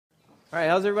All right,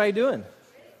 how's everybody doing?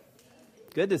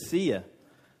 Good to see you.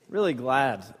 Really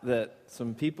glad that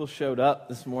some people showed up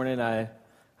this morning. I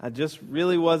just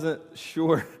really wasn't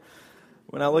sure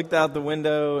when I looked out the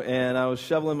window and I was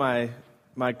shoveling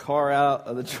my car out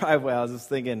of the driveway. I was just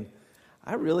thinking,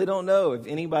 I really don't know if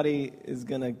anybody is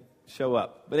going to show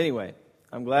up. But anyway,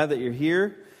 I'm glad that you're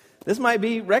here. This might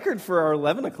be record for our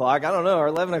 11 o'clock. I don't know. Our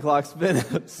 11 o'clock's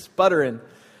been sputtering.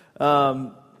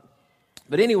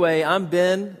 But anyway, I'm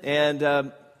Ben,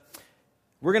 and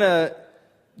we're going to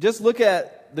just look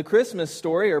at the Christmas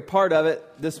story, or part of it,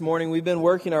 this morning. We've been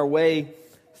working our way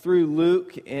through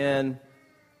Luke and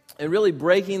really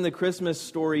breaking the Christmas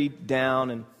story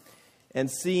down and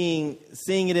seeing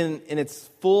it in its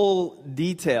full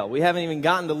detail. We haven't even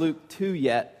gotten to Luke 2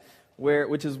 yet,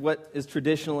 which is what is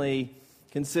traditionally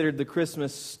considered the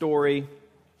Christmas story.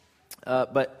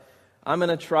 But I'm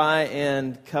going to try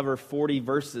and cover 40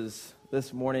 verses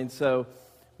this morning, so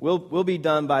we'll be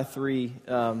done by 3,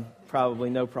 probably,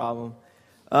 no problem.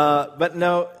 But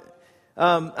no,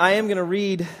 I am going to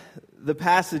read the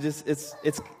passage.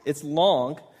 It's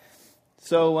long,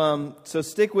 so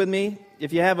stick with me.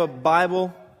 If you have a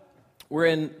Bible, we're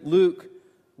in Luke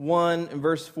 1 and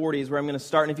verse 40 is where I'm going to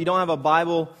start. And if you don't have a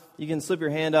Bible, you can slip your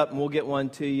hand up and we'll get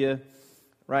one to you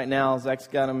right now. Zach's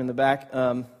got them in the back.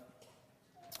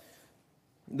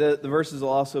 The verses will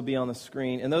also be on the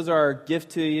screen. And those are our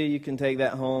gift to you. You can take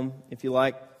that home if you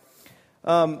like.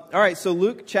 All right, so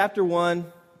Luke chapter 1,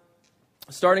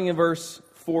 starting in verse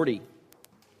 40.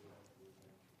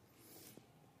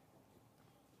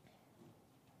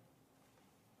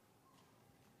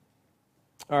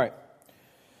 All right.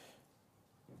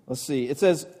 Let's see. It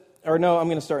says, or no, I'm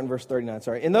going to start in verse 39,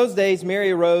 sorry. In those days,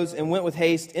 Mary arose and went with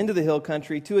haste into the hill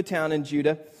country to a town in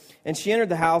Judah. And she entered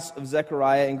the house of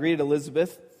Zechariah and greeted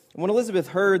Elizabeth. And when Elizabeth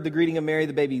heard the greeting of Mary,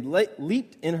 the baby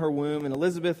leaped in her womb, and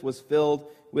Elizabeth was filled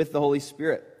with the Holy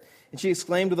Spirit. And she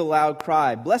exclaimed with a loud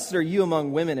cry, "Blessed are you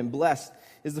among women, and blessed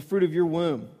is the fruit of your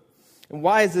womb. And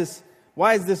why is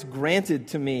this granted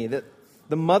to me, that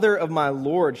the mother of my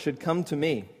Lord should come to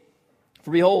me? For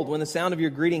behold, when the sound of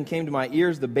your greeting came to my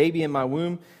ears, the baby in my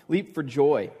womb leaped for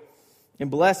joy. And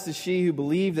blessed is she who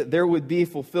believed that there would be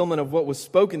fulfillment of what was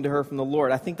spoken to her from the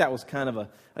Lord." I think that was kind of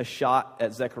a shot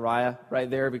at Zechariah right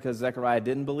there, because Zechariah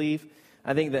didn't believe.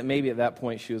 I think that maybe at that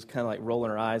point she was kind of like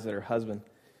rolling her eyes at her husband.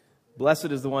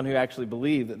 Blessed is the one who actually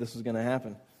believed that this was going to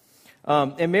happen.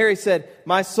 And Mary said,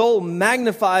 "My soul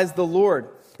magnifies the Lord,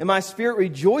 and my spirit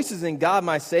rejoices in God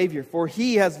my Savior, for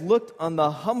he has looked on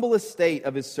the humble estate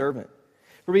of his servant.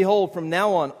 For behold, from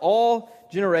now on all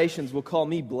generations will call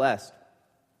me blessed.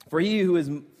 For he who is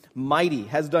mighty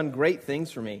has done great things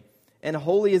for me, and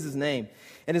holy is his name.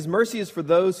 And his mercy is for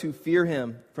those who fear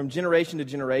him from generation to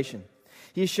generation.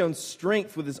 He has shown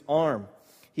strength with his arm.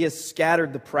 He has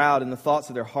scattered the proud in the thoughts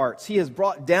of their hearts. He has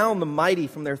brought down the mighty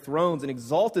from their thrones and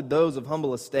exalted those of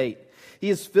humble estate. He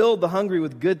has filled the hungry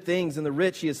with good things, and the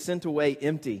rich he has sent away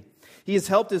empty. He has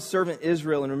helped his servant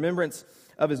Israel in remembrance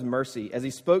of his mercy, as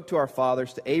he spoke to our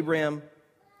fathers, to Abraham,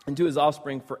 and to his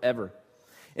offspring forever."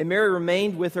 And Mary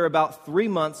remained with her about 3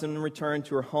 months and returned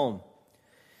to her home.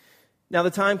 Now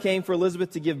the time came for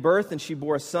Elizabeth to give birth, and she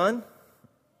bore a son.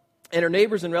 And her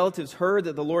neighbors and relatives heard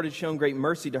that the Lord had shown great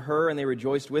mercy to her, and they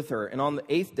rejoiced with her. And on the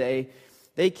 8th day,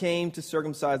 they came to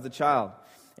circumcise the child.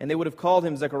 And they would have called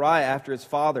him Zechariah after his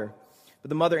father. But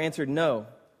the mother answered, "No,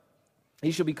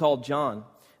 he shall be called John."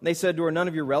 And they said to her, "None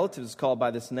of your relatives is called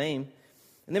by this name."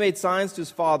 And they made signs to his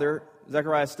father.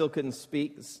 Zechariah still couldn't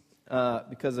speak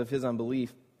because of his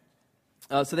unbelief.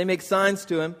 So they make signs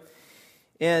to him,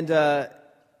 and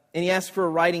he asked for a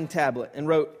writing tablet and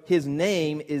wrote, "His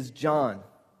name is John."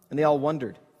 And they all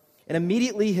wondered. And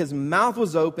immediately his mouth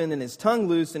was open and his tongue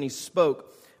loosed, and he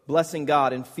spoke, blessing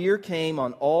God. And fear came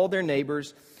on all their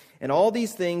neighbors, and all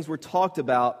these things were talked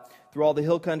about through all the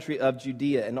hill country of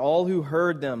Judea. And all who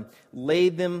heard them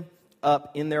laid them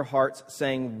up in their hearts,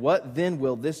 saying, "What then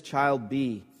will this child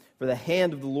be? For the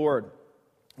hand of the Lord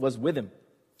was with him."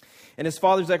 And his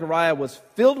father Zechariah was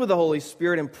filled with the Holy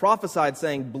Spirit and prophesied,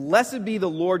 saying, "Blessed be the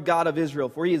Lord God of Israel,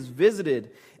 for he has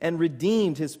visited and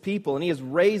redeemed his people, and he has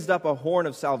raised up a horn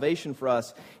of salvation for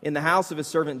us in the house of his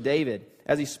servant David,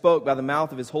 as he spoke by the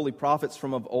mouth of his holy prophets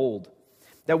from of old,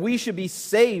 that we should be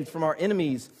saved from our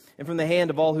enemies and from the hand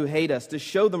of all who hate us, to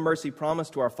show the mercy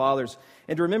promised to our fathers,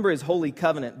 and to remember his holy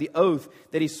covenant, the oath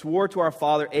that he swore to our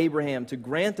father Abraham, to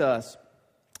grant us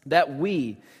that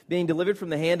we, being delivered from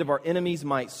the hand of our enemies,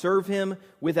 might serve him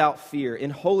without fear,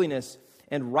 in holiness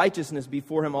and righteousness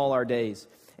before him all our days.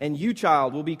 And you,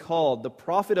 child, will be called the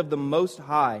prophet of the Most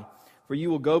High, for you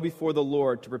will go before the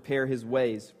Lord to prepare his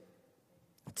ways,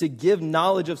 to give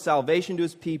knowledge of salvation to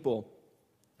his people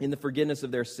in the forgiveness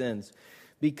of their sins,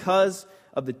 because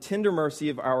of the tender mercy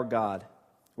of our God,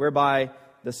 whereby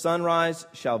the sunrise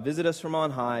shall visit us from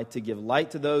on high, to give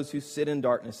light to those who sit in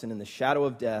darkness and in the shadow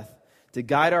of death, to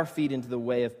guide our feet into the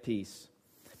way of peace.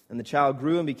 And the child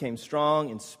grew and became strong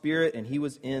in spirit, and he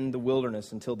was in the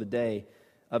wilderness until the day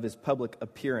of his public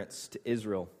appearance to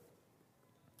Israel.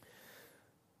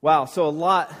 Wow, so a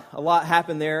lot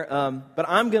happened there, but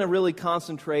I'm going to really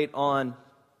concentrate on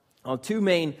two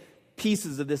main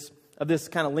pieces of this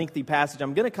kind of lengthy passage.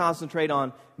 I'm going to concentrate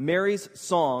on Mary's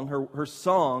song, her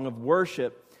song of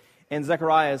worship, and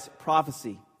Zechariah's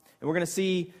prophecy. And we're going to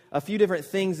see a few different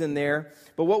things in there,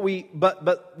 but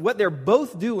what they're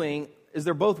both doing is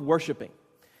they're both worshiping.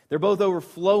 They're both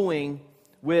overflowing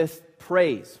with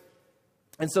praise.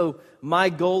 And so my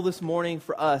goal this morning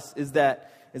for us is that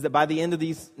by the end of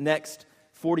these next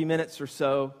 40 minutes or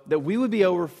so, that we would be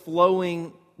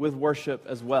overflowing with worship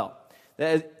as well.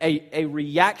 That a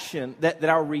reaction, that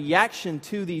our reaction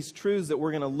to these truths that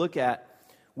we're going to look at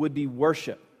would be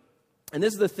worship. And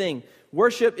this is the thing.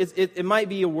 Worship, it might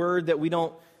be a word that we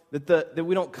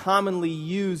don't commonly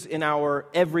use in our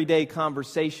everyday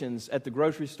conversations at the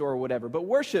grocery store or whatever. But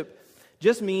worship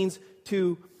just means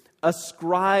to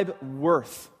ascribe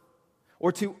worth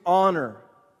or to honor.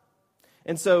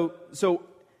 And so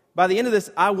by the end of this,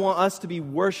 I want us to be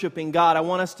worshiping God. I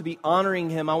want us to be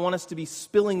honoring Him. I want us to be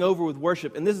spilling over with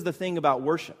worship. And this is the thing about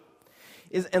worship,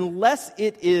 is unless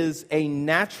it is a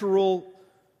natural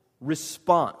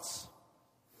response,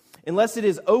 unless it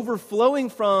is overflowing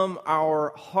from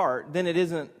our heart, then it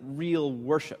isn't real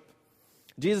worship.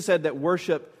 Jesus said that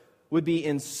worship would be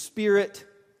in spirit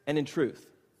and in truth.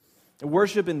 And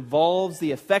worship involves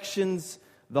the affections,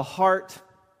 the heart,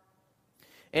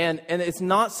 and it's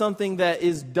not something that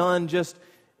is done just,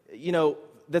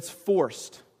 that's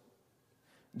forced.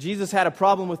 Jesus had a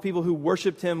problem with people who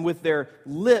worshiped Him with their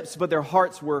lips, but their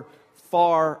hearts were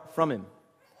far from Him.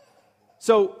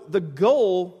 So the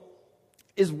goal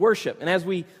is worship. And as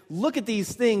we look at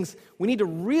these things, we need to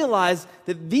realize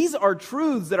that these are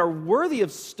truths that are worthy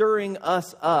of stirring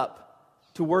us up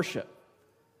to worship.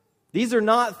 These are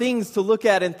not things to look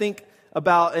at and think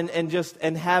about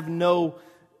and have no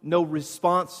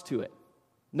response to it,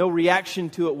 no reaction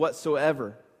to it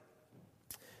whatsoever.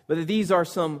 But that these are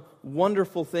some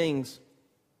wonderful things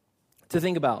to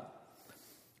think about.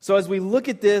 So as we look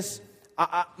at this,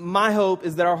 my hope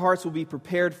is that our hearts will be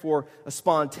prepared for a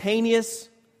spontaneous,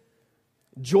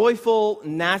 joyful,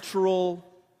 natural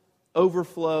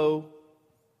overflow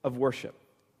of worship.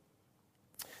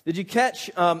 Did you catch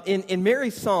in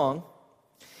Mary's song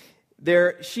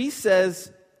there, she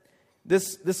says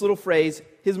this little phrase,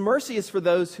 His mercy is for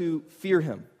those who fear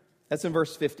Him. That's in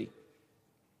verse 50.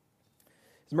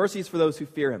 His mercy is for those who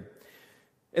fear Him.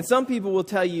 And some people will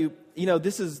tell you,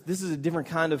 this is a different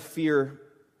kind of fear.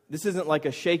 This isn't like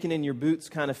a shaking in your boots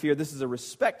kind of fear. This is a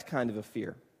respect kind of a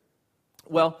fear.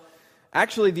 Well,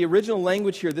 actually, the original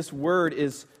language here, this word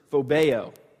is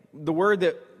phobeo. The word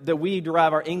that we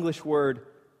derive our English word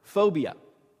phobia.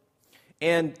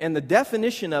 And the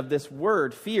definition of this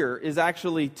word, fear, is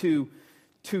actually to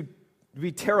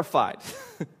be terrified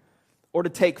or to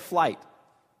take flight,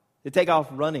 to take off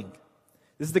running.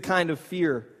 This is the kind of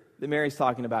fear that Mary's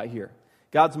talking about here.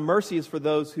 God's mercy is for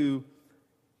those who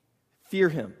fear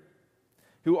Him,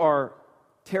 who are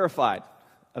terrified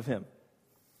of Him.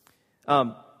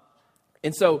 And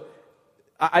so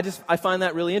I find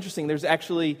that really interesting. There's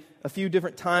actually a few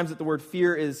different times that the word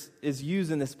fear is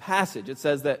used in this passage. It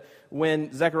says that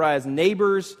when Zechariah's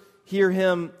neighbors hear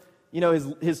him,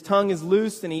 his tongue is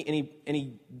loosed and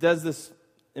he does this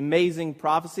amazing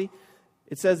prophecy.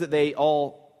 It says that they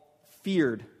all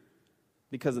feared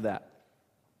because of that.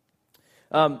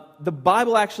 The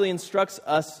Bible actually instructs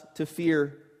us to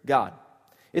fear God.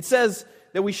 It says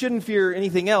that we shouldn't fear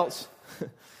anything else.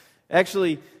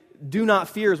 Actually, do not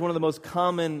fear is one of the most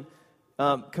common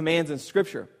commands in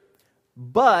Scripture.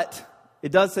 But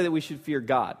it does say that we should fear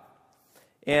God.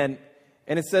 And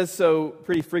it says so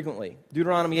pretty frequently.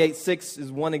 Deuteronomy 8:6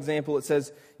 is one example. It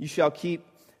says, you shall keep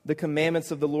the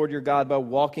commandments of the Lord your God by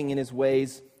walking in His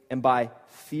ways and by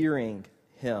fearing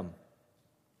Him.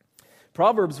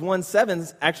 Proverbs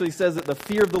 1:7 actually says that the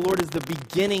fear of the Lord is the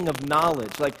beginning of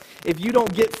knowledge. Like, if you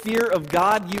don't get fear of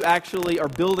God, you actually are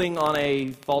building on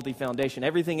a faulty foundation.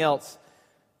 Everything else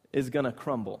is going to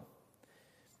crumble.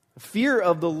 Fear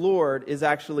of the Lord is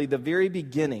actually the very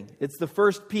beginning. It's the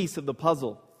first piece of the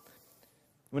puzzle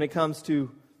when it comes to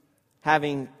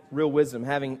having real wisdom,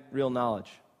 having real knowledge.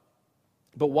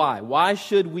 But why? Why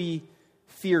should we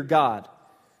fear God?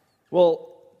 Well,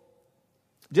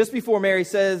 just before Mary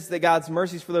says that God's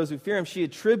mercy is for those who fear Him, she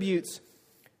attributes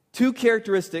two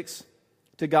characteristics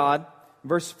to God.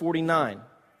 Verse 49.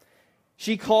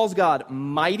 She calls God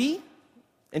mighty,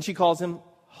 and she calls him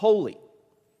holy.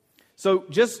 So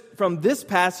just from this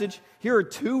passage, here are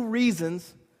two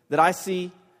reasons that I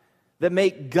see that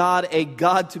make God a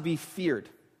God to be feared.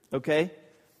 Okay?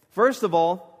 First of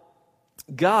all,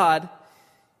 God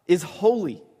is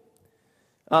holy.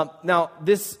 Now,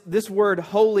 this word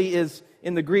holy is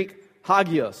in the Greek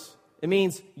hagios. It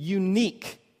means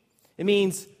unique. It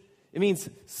means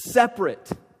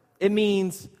separate. It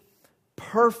means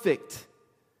perfect.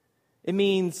 It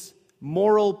means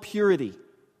moral purity.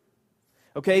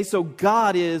 Okay, so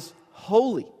God is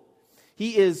holy.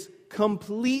 He is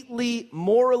completely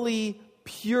morally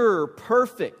pure,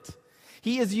 perfect.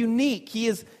 He is unique. He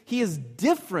is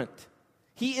different.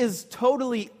 He is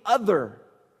totally other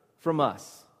from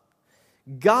us.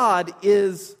 God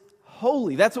is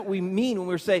holy. That's what we mean when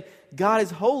we say God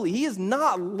is holy. He is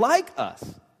not like us.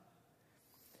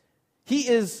 He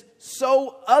is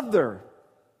so other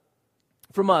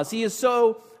from us. He is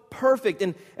so perfect.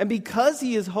 And because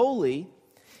he is holy,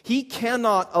 he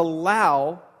cannot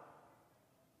allow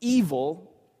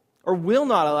evil or will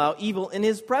not allow evil in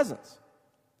his presence.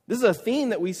 This is a theme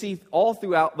that we see all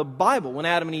throughout the Bible. When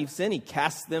Adam and Eve sin, he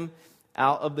casts them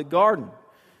out of the garden.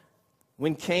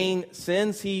 When Cain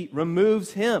sins, he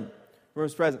removes him from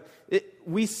his presence.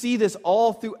 We see this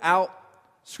all throughout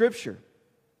Scripture.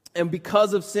 And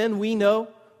because of sin, we know,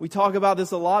 we talk about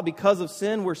this a lot, because of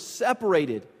sin, we're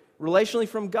separated relationally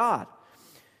from God.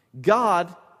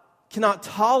 God cannot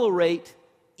tolerate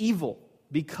evil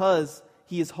because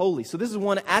he is holy. So this is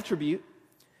one attribute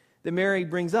that Mary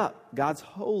brings up. God's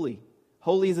holy.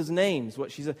 Holy is his name, is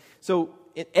what she said. So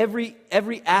in every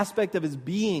aspect of his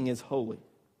being is holy.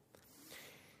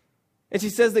 And she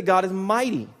says that God is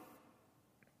mighty.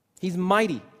 He's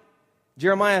mighty.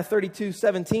 Jeremiah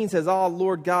 32:17 says, "Ah,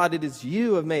 Lord God, it is you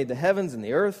who have made the heavens and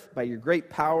the earth by your great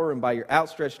power and by your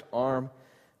outstretched arm.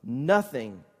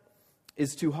 Nothing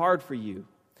is too hard for you."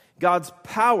 God's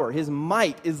power, his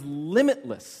might, is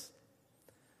limitless.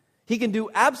 He can do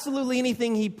absolutely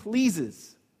anything he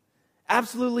pleases.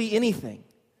 Absolutely anything.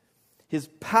 His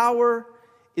power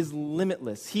is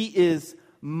limitless. He is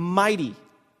mighty.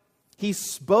 He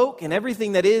spoke and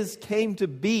everything that is came to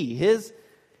be. His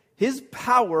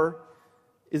power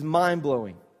is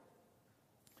mind-blowing.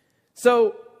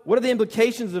 So, what are the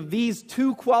implications of these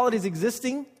two qualities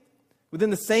existing within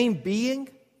the same being?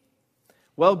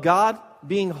 Well, God,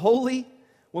 being holy,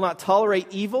 will not tolerate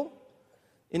evil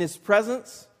in his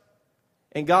presence.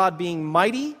 And God, being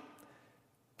mighty,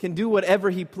 can do whatever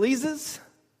he pleases.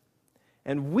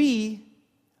 And we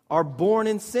are born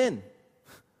in sin.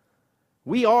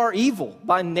 We are evil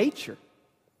by nature.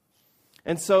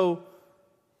 And so,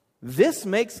 this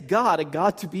makes God a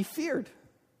God to be feared.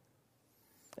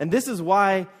 And this is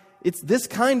why it's this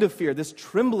kind of fear, this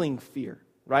trembling fear,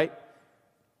 right?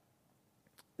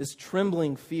 This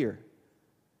trembling fear.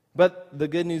 But the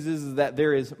good news is that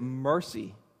there is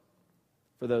mercy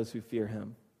for those who fear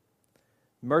him.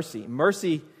 Mercy.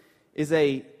 Mercy is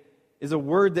a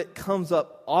word that comes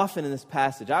up often in this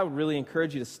passage. I would really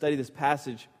encourage you to study this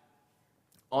passage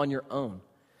on your own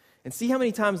and see how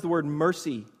many times the word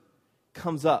mercy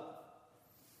comes up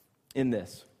in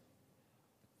this.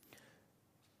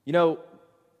 You know,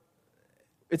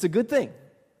 it's a good thing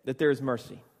that there is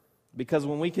mercy, because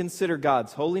when we consider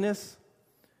God's holiness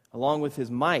along with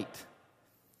his might,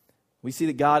 we see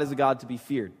that God is a God to be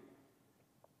feared.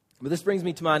 But this brings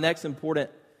me to my next important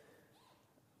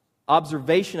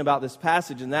observation about this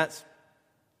passage, and that's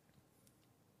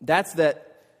that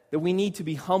we need to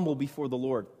be humble before the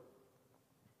Lord.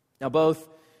 Now, both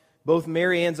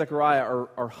Mary and Zechariah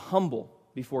are humble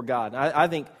before God. I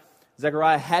think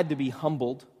Zechariah had to be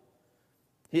humbled.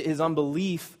 His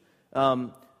unbelief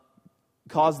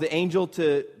caused the angel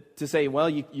to say, well,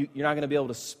 you're not going to be able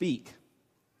to speak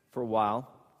for a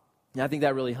while. And I think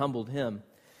that really humbled him.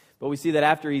 But we see that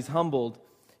after he's humbled,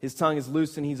 his tongue is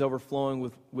loosed and he's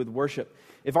overflowing with worship.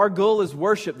 If our goal is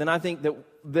worship, then I think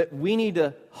that we need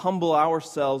to humble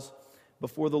ourselves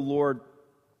before the Lord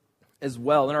as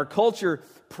well. In our culture,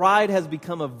 pride has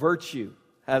become a virtue,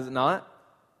 has it not?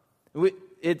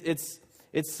 It's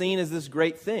seen as this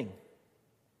great thing.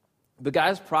 But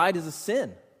guys, pride is a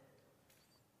sin.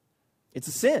 It's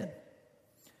a sin.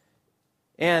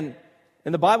 And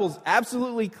the Bible's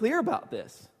absolutely clear about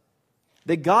this.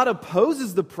 That God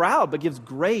opposes the proud, but gives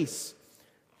grace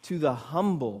to the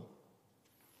humble.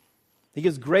 He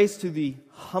gives grace to the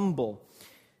humble.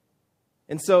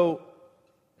 And so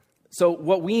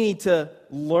what we need to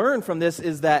learn from this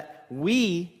is that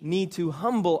we need to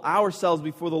humble ourselves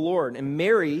before the Lord. And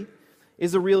Mary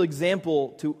is a real example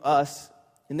to us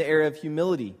in the area of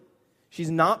humility. She's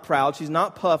not proud. She's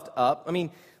not puffed up. I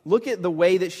mean, look at the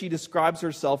way that she describes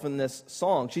herself in this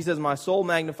song. She says, "My soul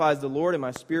magnifies the Lord, and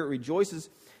my spirit rejoices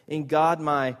in God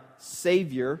my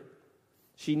Savior."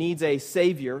 She needs a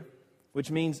Savior,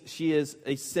 which means she is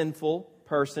a sinful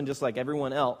person just like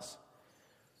everyone else.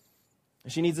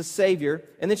 She needs a Savior.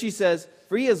 And then she says,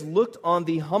 "For he has looked on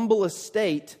the humble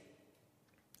estate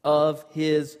of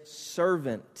his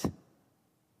servant."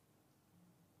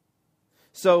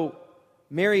 So,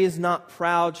 Mary is not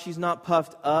proud. She's not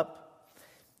puffed up.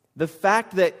 The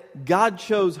fact that God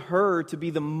chose her to be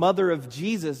the mother of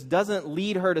Jesus doesn't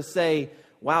lead her to say,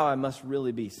 "Wow, I must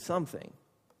really be something."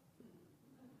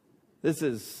 This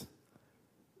is,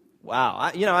 wow.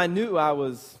 I knew I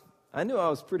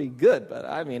was pretty good, but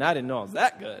I didn't know I was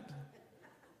that good.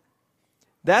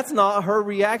 That's not her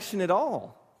reaction at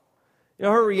all.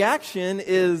 Her reaction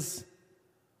is,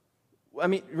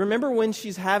 remember when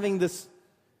she's having this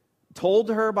told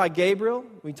to her by Gabriel?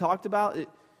 We talked about it.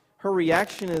 Her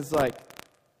reaction is like,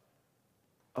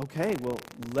 "Okay, well,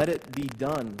 let it be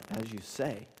done as you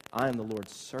say. I am the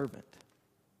Lord's servant."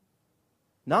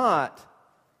 Not,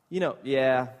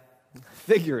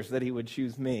 figures that he would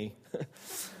choose me.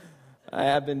 I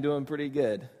have been doing pretty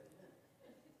good.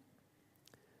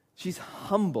 She's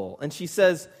humble. And she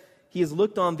says, he has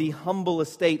looked on the humble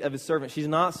estate of his servant. She's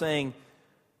not saying,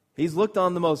 he's looked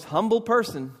on the most humble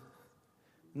person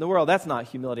in the world. That's not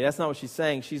humility. That's not what she's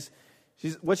saying.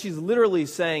 What she's literally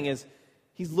saying is,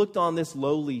 he's looked on this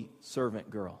lowly servant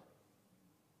girl.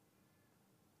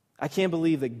 I can't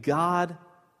believe that God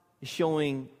is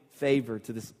showing favor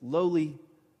to this lowly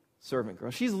servant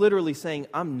girl. She's literally saying,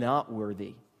 I'm not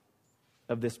worthy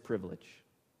of this privilege.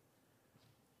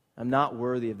 I'm not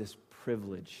worthy of this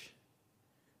privilege.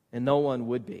 And no one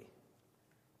would be.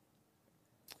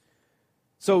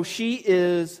 So she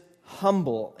is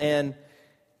humble. And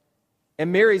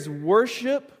Mary's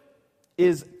worship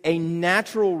is a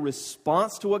natural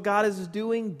response to what God is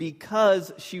doing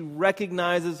because she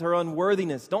recognizes her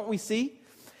unworthiness. Don't we see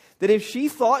that if she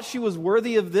thought she was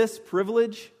worthy of this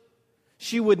privilege,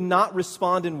 she would not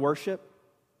respond in worship?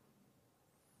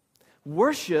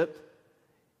 Worship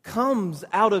comes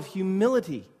out of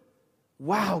humility.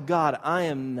 Wow, God, I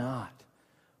am not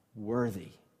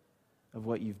worthy of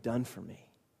what you've done for me.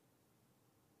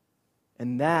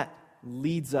 And that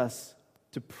leads us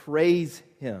to praise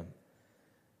Him,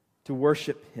 to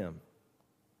worship Him.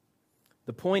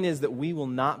 The point is that we will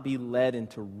not be led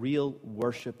into real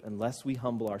worship unless we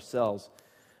humble ourselves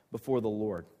before the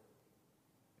Lord.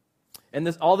 And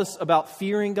all this about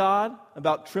fearing God,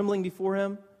 about trembling before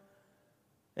Him,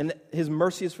 and His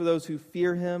mercy is for those who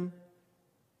fear Him.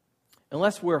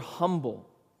 Unless we're humble,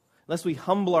 unless we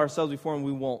humble ourselves before Him,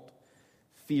 we won't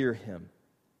fear Him.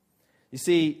 You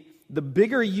see, the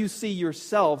bigger you see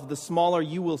yourself, the smaller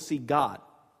you will see God.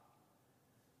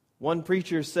 One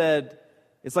preacher said,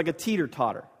 it's like a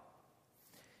teeter-totter.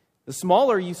 The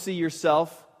smaller you see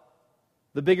yourself,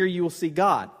 the bigger you will see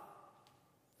God.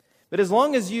 But as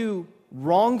long as you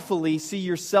wrongfully see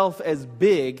yourself as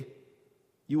big,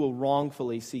 you will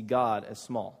wrongfully see God as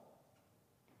small.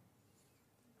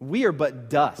 We are but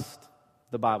dust,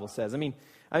 the Bible says. I mean,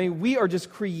 we are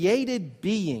just created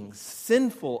beings,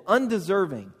 sinful,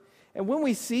 undeserving. And when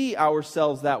we see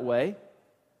ourselves that way,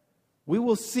 we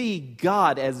will see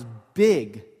God as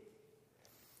big.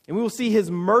 And we will see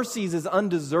His mercies as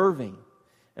undeserving.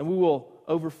 And we will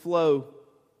overflow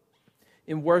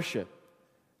in worship.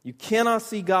 You cannot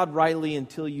see God rightly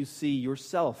until you see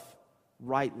yourself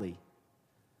rightly.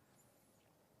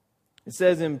 It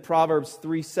says in Proverbs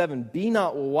 3:7, "Be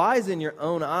not wise in your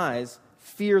own eyes,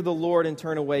 fear the Lord and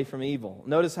turn away from evil."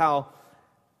 Notice how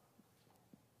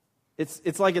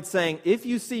it's like it's saying, if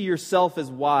you see yourself as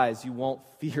wise, you won't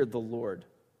fear the Lord.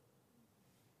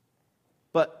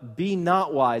 But be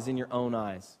not wise in your own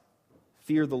eyes.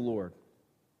 Fear the Lord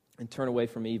and turn away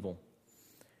from evil.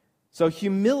 So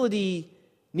humility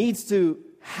needs to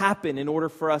happen in order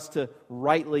for us to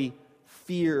rightly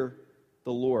fear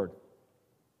the Lord.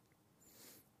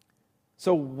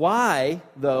 So why,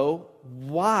 though,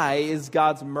 why is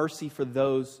God's mercy for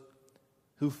those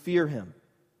who fear Him?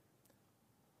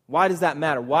 Why does that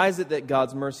matter? Why is it that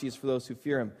God's mercy is for those who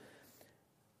fear Him?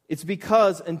 It's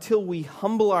because until we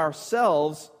humble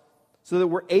ourselves so that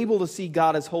we're able to see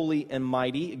God as holy and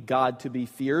mighty, God to be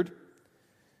feared,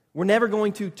 we're never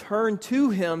going to turn to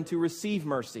Him to receive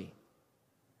mercy.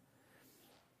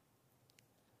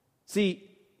 See,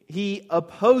 He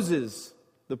opposes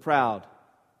the proud.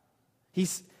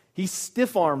 He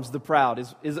stiff-arms the proud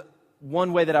is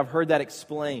one way that I've heard that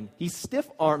explained. He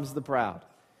stiff-arms the proud,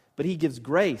 but He gives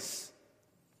grace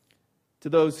to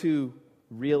those who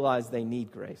realize they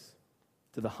need grace,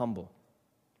 to the humble.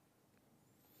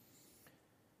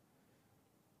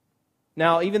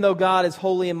 Now, even though God is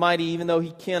holy and mighty, even though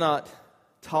He cannot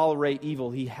tolerate evil,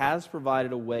 He has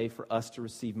provided a way for us to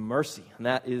receive mercy. And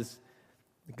that is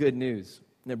the good news.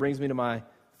 And it brings me to my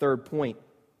third point.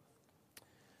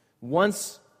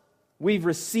 Once we've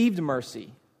received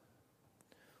mercy,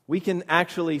 we can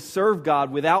actually serve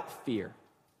God without fear.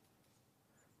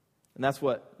 And that's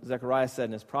what Zechariah said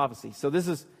in his prophecy. So this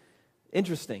is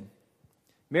interesting.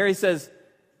 Mary says,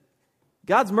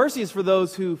 God's mercy is for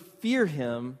those who fear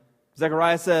Him.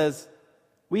 Zechariah says,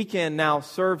 we can now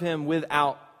serve Him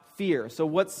without fear. So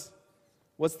what's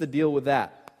the deal with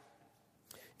that?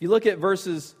 If you look at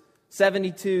verses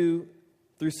 72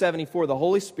 through 74, the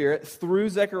Holy Spirit, through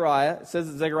Zechariah, it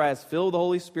says that Zechariah is filled with the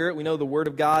Holy Spirit. We know the Word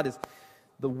of God is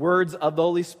the words of the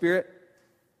Holy Spirit.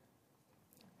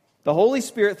 The Holy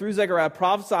Spirit, through Zechariah,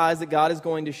 prophesies that God is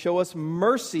going to show us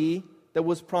mercy that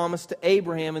was promised to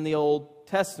Abraham in the Old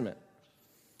Testament.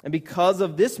 And because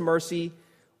of this mercy,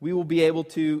 we will be able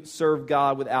to serve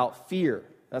God without fear.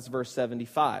 That's verse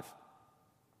 75.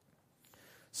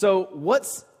 So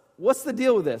what's the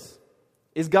deal with this?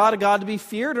 Is God a God to be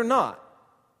feared or not?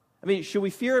 I mean, should we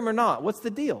fear Him or not? What's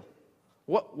the deal?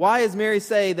 Why does Mary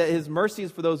say that His mercy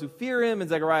is for those who fear Him, and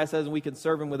Zechariah says we can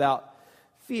serve Him without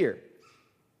fear?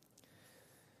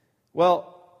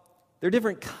 Well, there are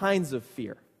different kinds of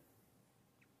fear.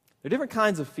 There are different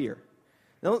kinds of fear.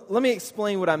 Now, let me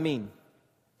explain what I mean.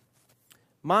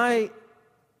 My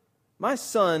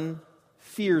son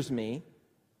fears me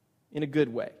in a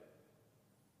good way.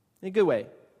 In a good way.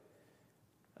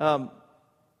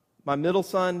 My middle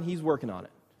son, he's working on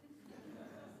it.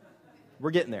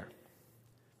 We're getting there.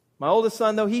 My oldest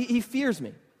son, though, he fears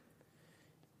me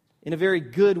in a very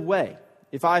good way.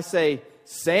 If I say,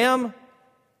 Sam,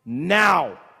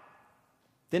 now,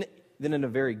 then in a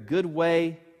very good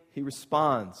way, he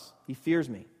responds. He fears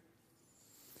me.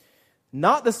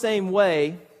 Not the same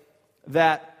way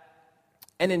that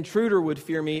an intruder would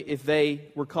fear me if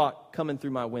they were caught coming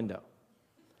through my window.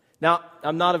 Now,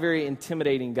 I'm not a very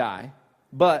intimidating guy,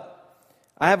 but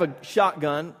I have a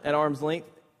shotgun at arm's length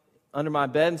under my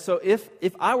bed, and so if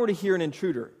I were to hear an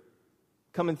intruder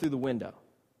coming through the window,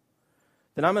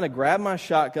 then I'm going to grab my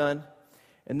shotgun,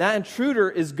 and that intruder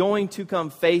is going to come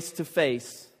face to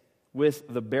face with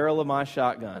the barrel of my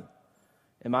shotgun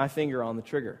and my finger on the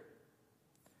trigger.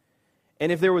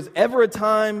 And if there was ever a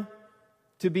time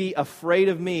to be afraid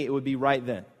of me, it would be right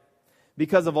then.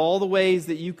 Because of all the ways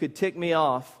that you could tick me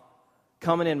off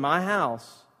coming in my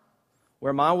house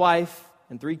where my wife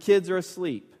and 3 kids are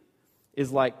asleep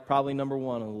is like probably number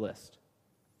 1 on the list.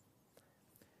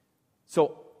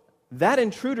 So that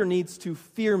intruder needs to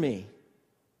fear me,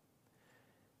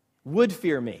 would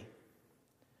fear me.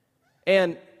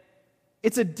 And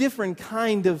it's a different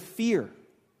kind of fear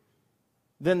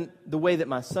than the way that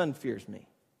my son fears me.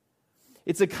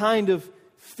 It's a kind of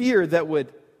fear that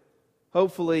would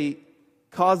hopefully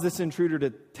cause this intruder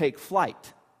to take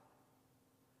flight.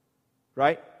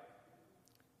 Right?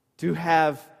 To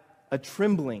have a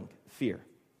trembling fear.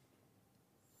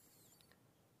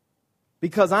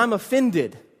 Because I'm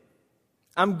offended.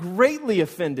 I'm greatly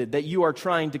offended that you are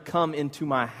trying to come into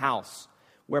my house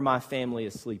where my family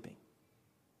is sleeping.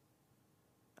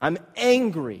 I'm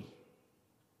angry,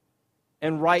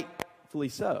 and rightfully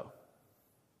so.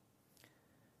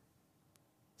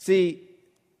 See,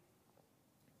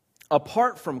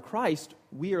 apart from Christ,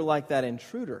 we are like that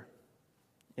intruder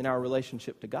in our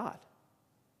relationship to God.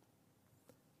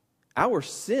 Our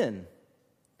sin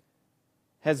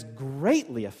has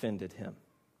greatly offended Him.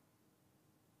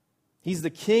 He's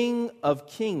the King of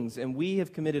kings, and we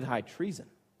have committed high treason.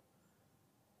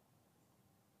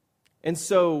 And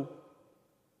so,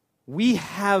 we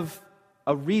have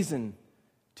a reason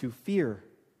to fear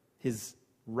His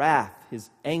wrath, His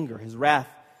anger. His wrath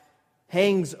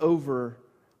hangs over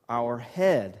our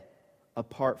head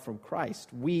apart from Christ.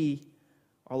 We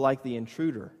are like the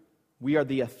intruder. We are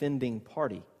the offending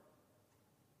party.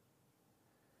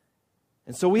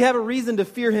 And so we have a reason to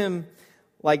fear Him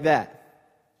like that.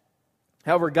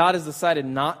 However, God has decided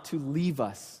not to leave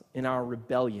us in our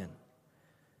rebellion.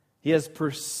 He has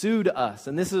pursued us,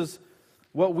 and this is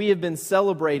what we have been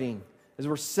celebrating. As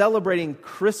we're celebrating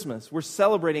Christmas, we're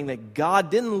celebrating that God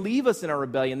didn't leave us in our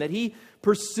rebellion, that He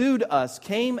pursued us,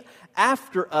 came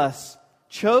after us,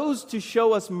 chose to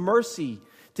show us mercy,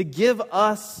 to give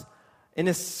us an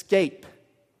escape.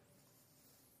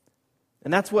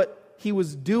 And that's what He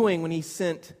was doing when He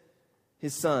sent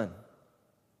His Son,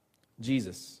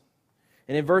 Jesus.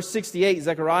 And in verse 68,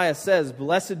 Zechariah says,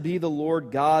 "Blessed be the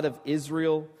Lord God of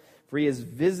Israel, for he has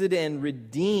visited and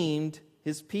redeemed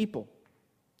his people.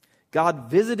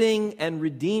 God visiting and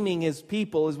redeeming his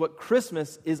people is what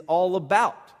Christmas is all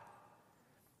about.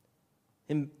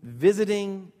 Him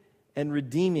visiting and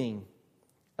redeeming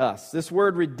us. This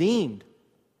word redeemed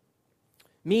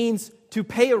means to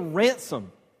pay a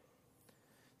ransom.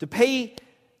 To pay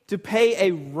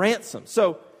a ransom.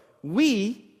 So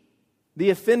we, the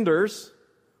offenders,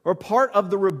 are part of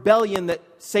the rebellion that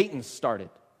Satan started.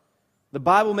 The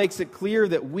Bible makes it clear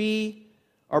that we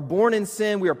are born in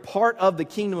sin. We are part of the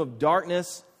kingdom of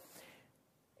darkness.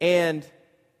 And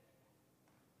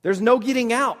there's no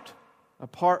getting out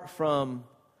apart from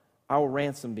our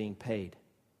ransom being paid.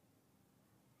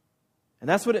 And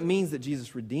that's what it means that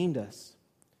Jesus redeemed us.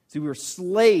 See, we were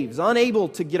slaves, unable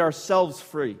to get ourselves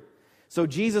free. So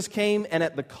Jesus came, and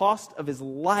at the cost of his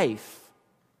life,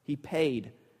 he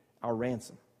paid our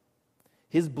ransom.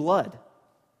 His blood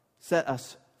set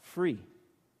us free.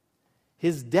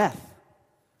 His death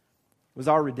was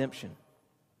our redemption.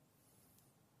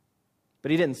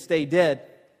 But he didn't stay dead.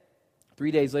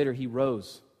 3 days later, he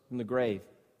rose from the grave.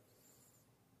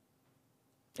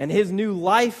 And his new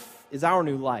life is our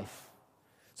new life.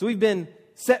 So we've been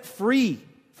set free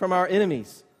from our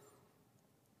enemies.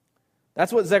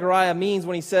 That's what Zechariah means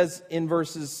when he says in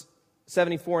verses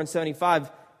 74 and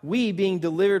 75, we, being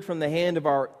delivered from the hand of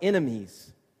our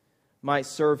enemies, might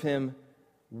serve him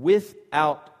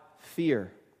without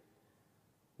fear.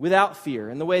 Without fear.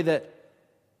 In the way that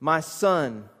my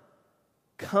son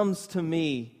comes to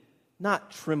me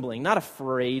not trembling, not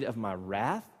afraid of my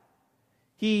wrath.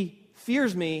 He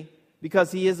fears me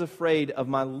because he is afraid of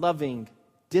my loving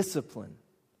discipline.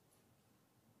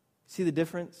 See the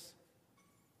difference?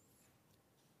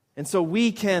 And so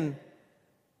we can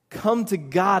come to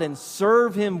God and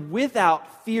serve him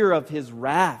without fear of his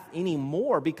wrath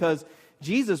anymore because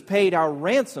Jesus paid our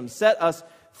ransom, set us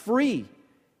free.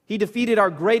 He defeated our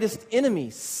greatest enemy,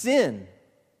 sin,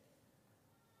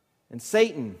 and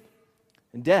Satan,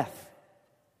 and death.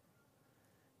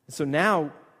 And so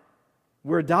now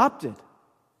we're adopted.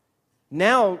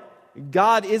 Now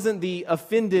God isn't the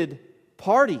offended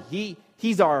party.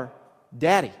 He's our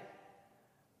daddy.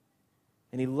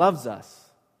 And he loves us.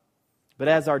 But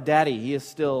as our daddy, he is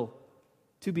still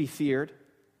to be feared.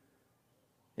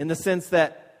 In the sense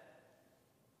that,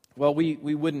 well, we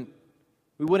wouldn't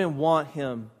want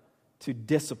him to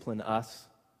discipline us.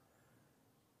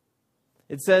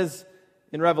 It says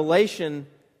in Revelation,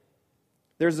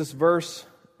 there's this verse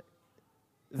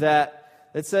that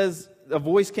says, a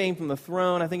voice came from the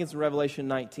throne. I think it's in Revelation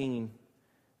 19.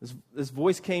 This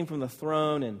voice came from the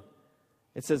throne, and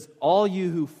it says, all you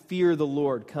who fear the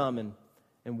Lord, come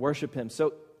and worship him.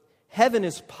 So heaven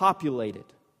is populated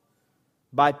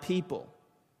by people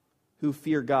who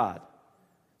fear God.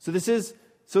 So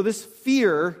this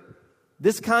fear,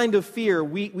 this kind of fear,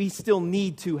 we still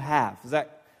need to have. Does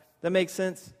that make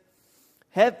sense?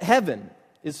 Heaven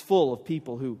is full of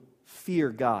people who fear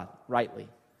God rightly,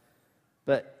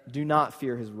 but do not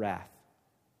fear his wrath.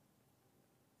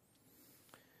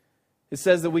 It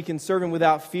says that we can serve him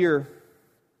without fear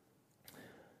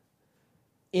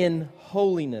in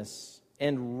holiness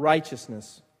and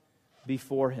righteousness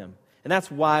before him. And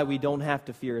that's why we don't have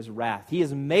to fear his wrath. He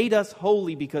has made us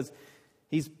holy because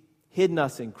he's hidden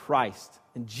us in Christ.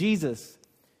 And Jesus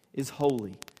is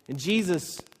holy. And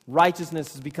Jesus'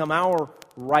 righteousness has become our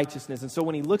righteousness. And so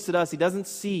when he looks at us, he doesn't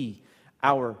see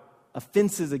our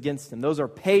offenses against him. Those are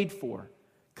paid for,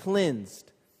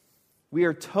 cleansed. We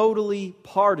are totally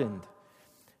pardoned.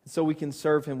 And so we can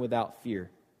serve him without fear.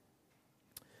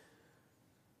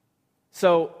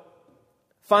 So,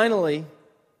 finally,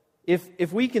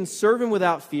 if we can serve him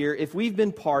without fear, if we've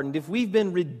been pardoned, if we've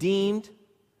been redeemed,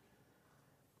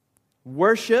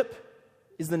 worship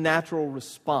is the natural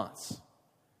response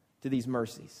to these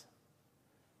mercies.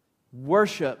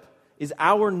 Worship is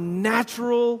our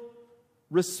natural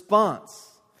response.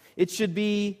 It should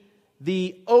be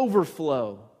the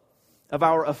overflow of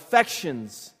our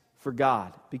affections for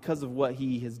God because of what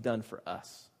he has done for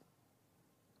us.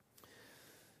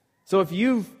 So if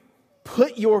you've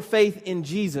put your faith in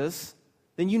Jesus,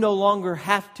 then you no longer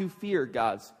have to fear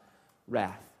God's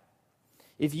wrath.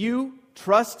 If you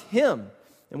trust him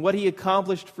and what he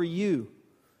accomplished for you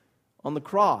on the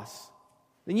cross,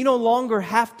 then you no longer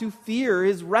have to fear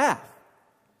his wrath.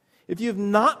 If you have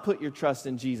not put your trust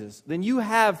in Jesus, then you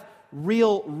have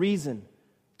real reason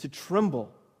to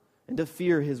tremble and to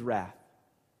fear his wrath.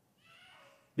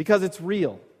 Because it's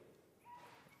real.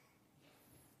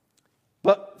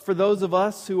 But for those of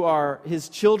us who are his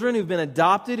children, who've been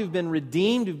adopted, who've been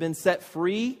redeemed, who've been set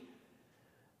free,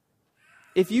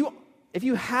 if you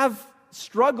have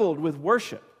struggled with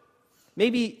worship,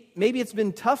 Maybe it's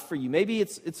been tough for you. Maybe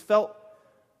it's felt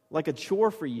like a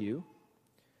chore for you.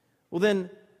 Well, then,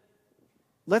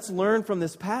 let's learn from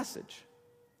this passage.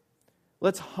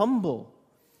 Let's humble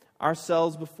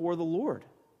ourselves before the Lord.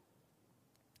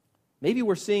 Maybe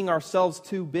we're seeing ourselves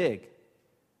too big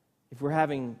if we're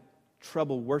having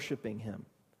trouble worshiping Him.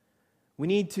 We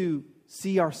need to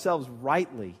see ourselves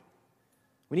rightly.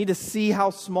 We need to see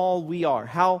how small we are,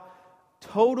 how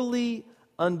totally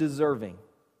undeserving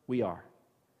we are.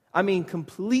 I mean,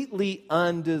 completely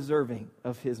undeserving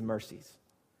of His mercies.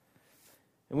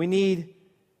 And we need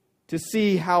to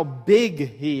see how big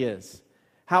He is,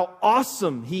 how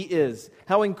awesome He is,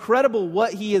 how incredible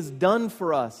what He has done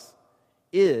for us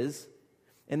is,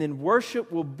 and then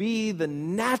worship will be the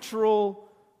natural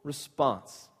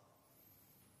response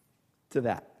to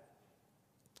that.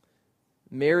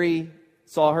 Mary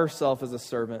saw herself as a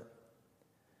servant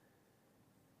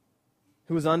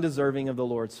who was undeserving of the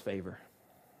Lord's favor.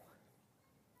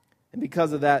 And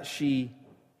because of that, she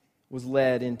was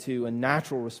led into a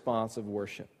natural response of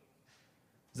worship.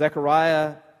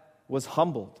 Zechariah was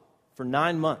humbled for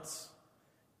 9 months.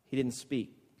 He didn't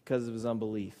speak because of his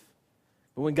unbelief.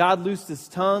 But when God loosed his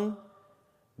tongue,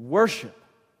 worship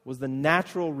was the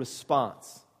natural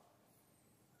response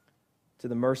to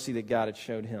the mercy that God had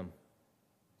showed him.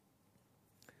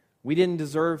 We didn't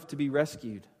deserve to be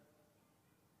rescued.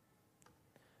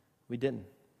 We didn't.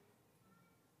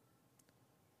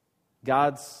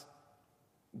 God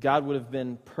would have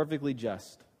been perfectly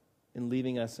just in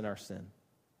leaving us in our sin.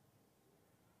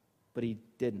 But He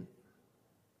didn't.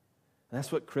 And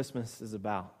that's what Christmas is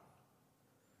about.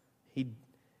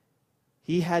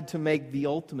 He had to make the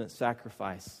ultimate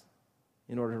sacrifice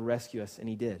in order to rescue us, and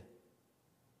He did.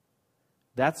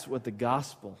 That's what the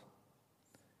gospel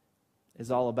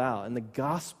is all about. And the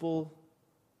gospel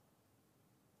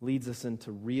leads us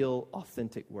into real,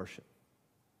 authentic worship.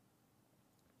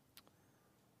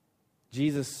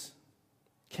 Jesus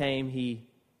came, He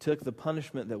took the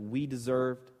punishment that we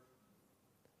deserved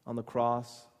on the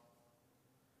cross.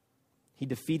 He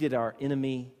defeated our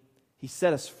enemy. He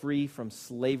set us free from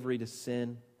slavery to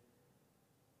sin.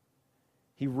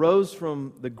 He rose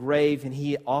from the grave and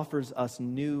He offers us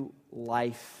new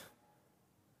life,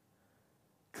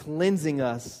 cleansing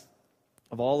us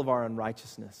of all of our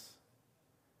unrighteousness.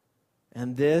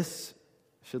 And this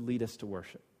should lead us to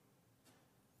worship.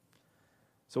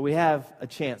 So we have a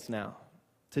chance now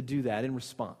to do that in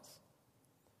response.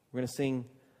 We're going to sing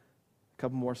a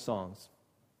couple more songs.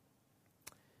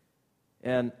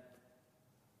 And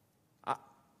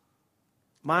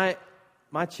my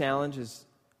challenge is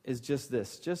just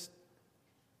this. Just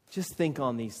think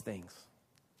on these things.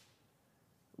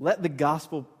 Let the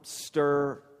gospel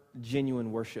stir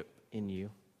genuine worship in you.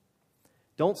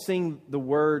 Don't sing the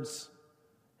words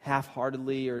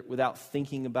half-heartedly or without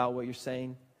thinking about what you're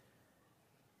saying.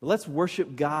 But let's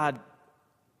worship God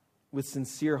with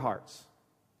sincere hearts.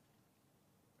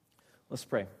 Let's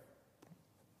pray.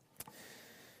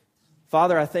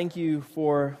 Father, I thank You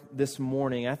for this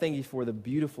morning. I thank You for the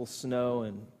beautiful snow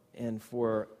and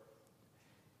for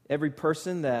every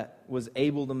person that was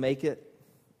able to make it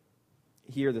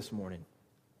here this morning.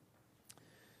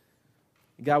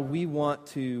 God, we want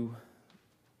to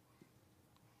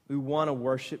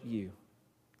worship You.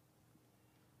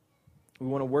 We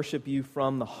want to worship You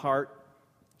from the heart.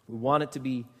 We want it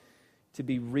to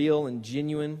be real and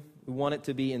genuine. We want it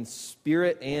to be in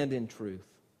spirit and in truth.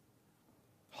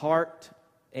 Heart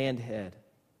and head.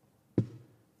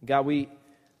 God,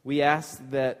 we ask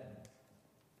that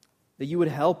You would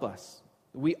help us.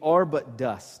 We are but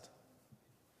dust.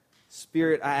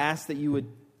 Spirit, I ask that You would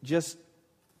just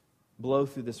blow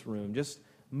through this room. Just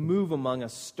move among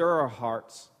us. Stir our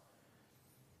hearts.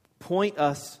 Point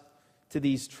us to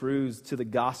these truths, to the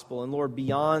gospel. And Lord,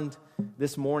 beyond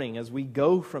this morning, as we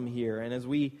go from here and as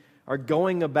we are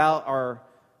going about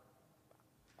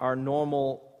our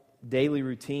normal daily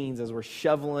routines, as we're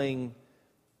shoveling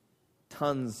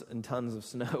tons and tons of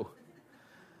snow,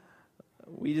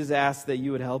 we just ask that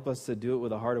You would help us to do it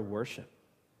with a heart of worship,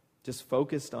 just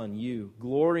focused on You,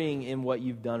 glorying in what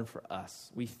You've done for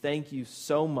us. We thank You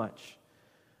so much,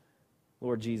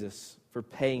 Lord Jesus, for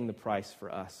paying the price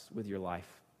for us with Your life.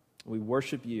 We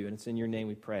worship You, and it's in Your name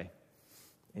we pray.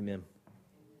 Amen.